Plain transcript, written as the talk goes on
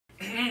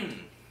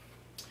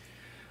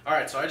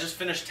Alright, so I just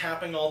finished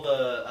tapping all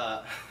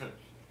the,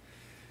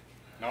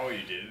 No,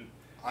 you didn't.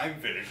 I'm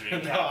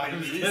finishing. No,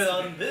 I'm still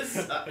on this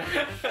side.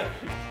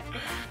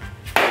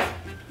 Alright,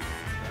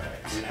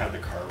 we didn't have the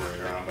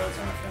carburetor on by the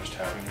time I finished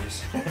tapping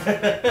these.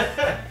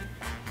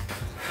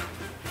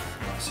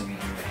 So we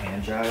can do the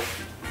hand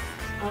jive.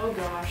 Oh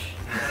gosh.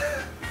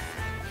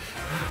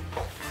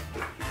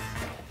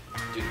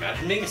 Dude,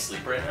 imagine being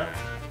asleep right now.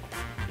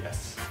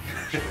 Yes.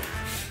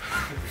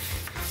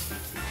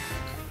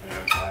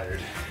 I'm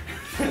tired.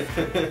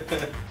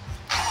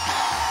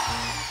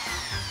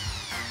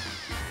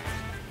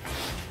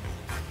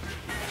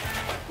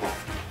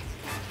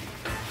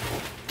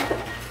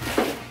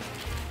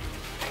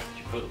 Did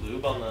you put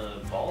lube on the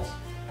balls?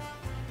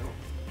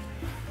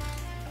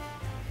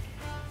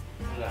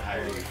 What did I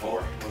hire you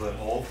for? Will it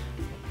hold?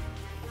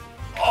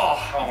 Oh,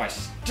 how am I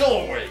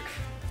still awake?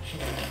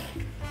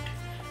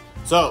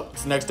 So,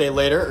 it's the next day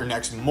later, or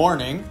next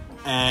morning,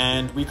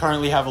 and we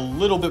currently have a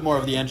little bit more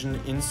of the engine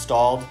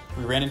installed.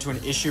 We ran into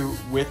an issue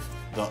with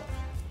the...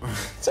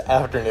 It's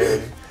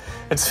afternoon.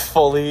 It's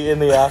fully in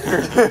the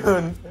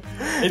afternoon.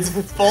 It's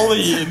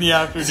fully in the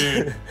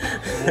afternoon.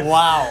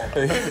 Wow.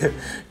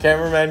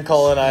 Cameraman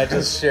Cole and I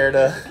just shared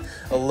a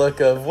look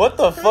of, what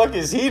the fuck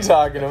is he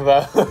talking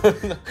about?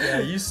 Yeah,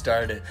 you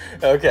started.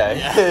 Okay,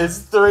 Yeah. It's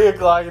 3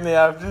 o'clock in the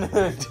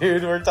afternoon,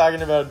 dude. We're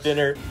talking about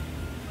dinner.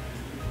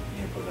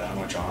 You put that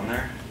much on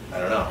there? I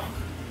don't know.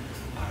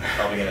 I'm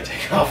probably gonna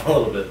take off a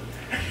little bit.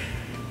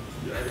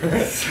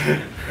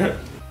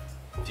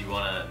 Do you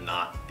wanna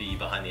not be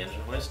behind the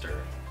engine hoist,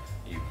 or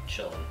you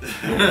chilling?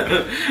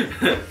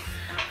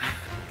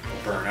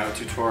 Burnout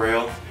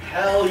tutorial.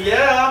 Hell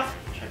yeah!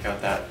 Check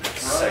out that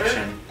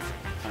section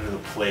under the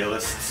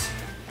playlists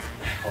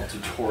called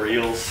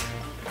tutorials.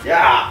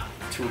 Yeah!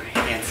 Two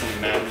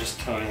handsome men just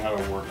telling you how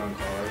to work on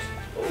cars.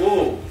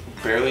 Ooh!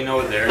 Barely know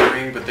what they're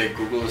doing, but they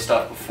Google the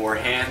stuff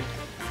beforehand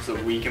so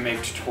that we can make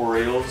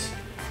tutorials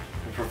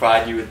and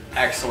provide you with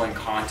excellent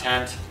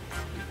content.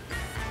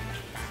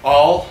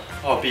 All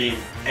while being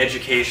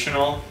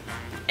educational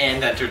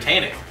And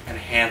entertaining. and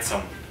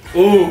handsome.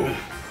 Ooh! I know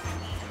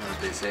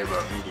what they say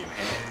about medium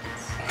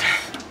hands.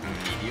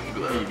 Medium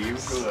gloves. Medium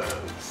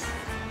gloves.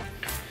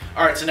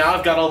 Alright, so now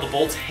I've got all the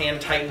bolts hand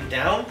tightened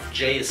down.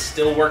 Jay is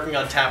still working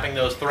on tapping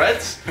those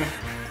threads.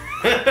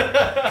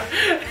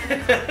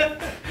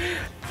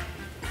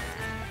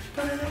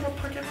 Put it in my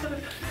pocket, put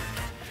it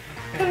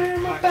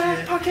in my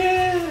back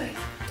pocket.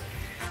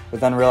 But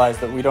then realized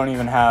that we don't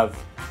even have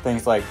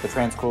things like the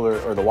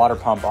transcooler or the water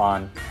pump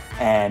on,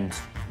 and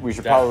we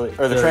should probably,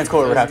 or the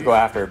transcooler would have to go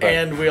after. But,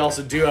 And we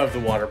also do have the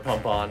water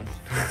pump on.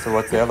 so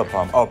what's the other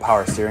pump? Oh,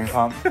 power steering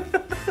pump.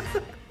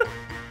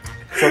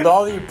 So to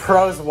all you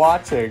pros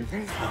watching,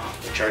 Oh,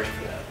 they charge you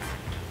for that.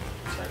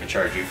 So I can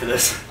charge you for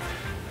this?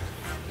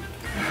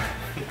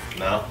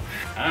 No?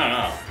 I don't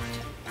know.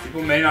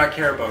 People may not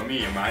care about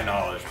me and my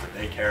knowledge, but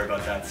they care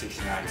about that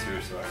 69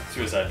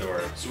 suicide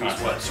door.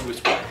 Suicide.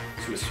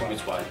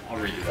 Suicide. I'll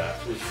redo that.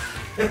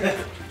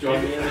 Do you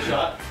want me in the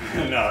shot?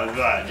 No, it's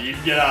fine. You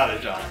can get out of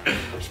the shot.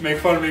 Just make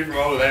fun of me from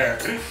over there.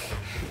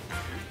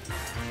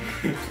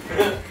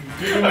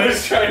 I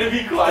was trying to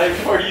be quiet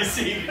before you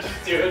see you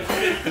just do it.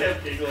 You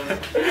kept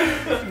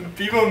giggling.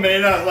 People may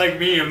not like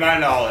me and my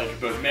knowledge,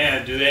 but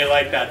man, do they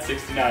like that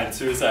 69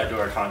 suicide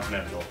door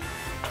Continental.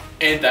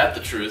 Ain't that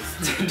the truth?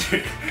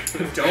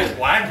 Don't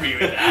whack me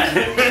with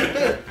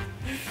that.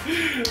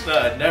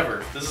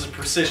 Never. This is a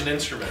precision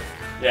instrument.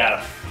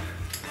 Yeah.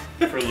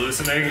 For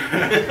loosening.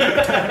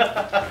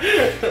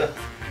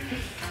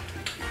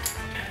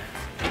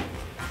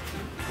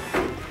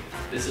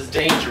 This is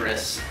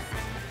dangerous.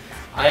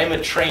 I am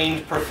a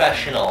trained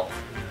professional.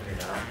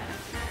 You're not.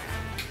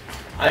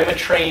 I'm a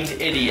trained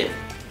idiot.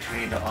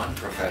 Trained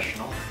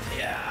unprofessional.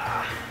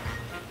 Yeah.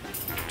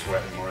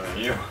 Sweating more than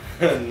you.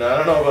 No, I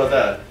don't know about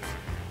that.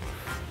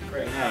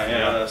 Right now, You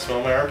yeah. wanna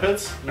smell my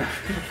armpits? No.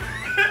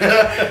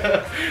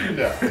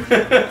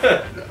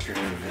 If you're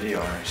doing a video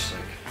on it, just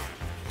like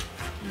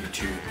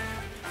YouTube,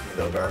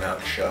 the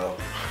Burnout show,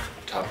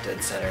 top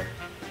dead center,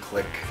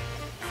 click,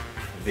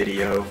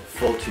 video,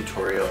 full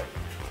tutorial,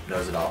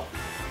 knows it all.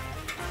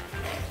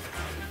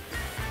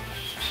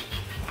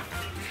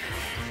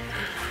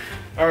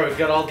 Alright, we've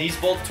got all these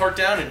bolts torqued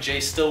down, and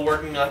Jay's still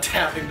working on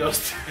tapping those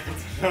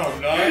threads. No,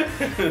 I'm not.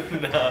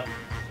 No.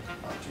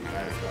 Not too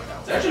bad, it's going down.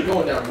 It's actually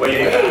going down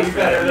way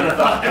better than I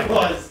thought it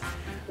was.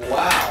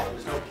 Wow.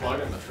 There's no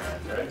plug in the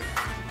thread, right?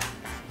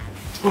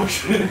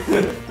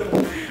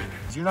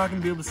 You're not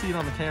going to be able to see it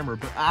on the camera,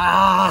 but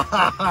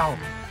ow!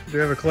 Do you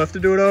have a cliff to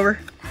do it over?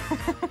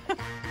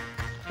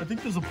 I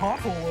think there's a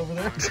pothole over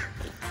there.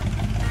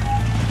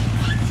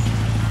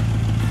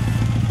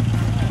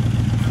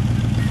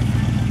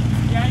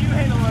 Yeah, you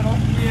hate a little.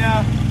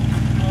 Yeah.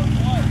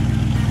 What?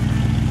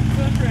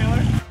 The trailer.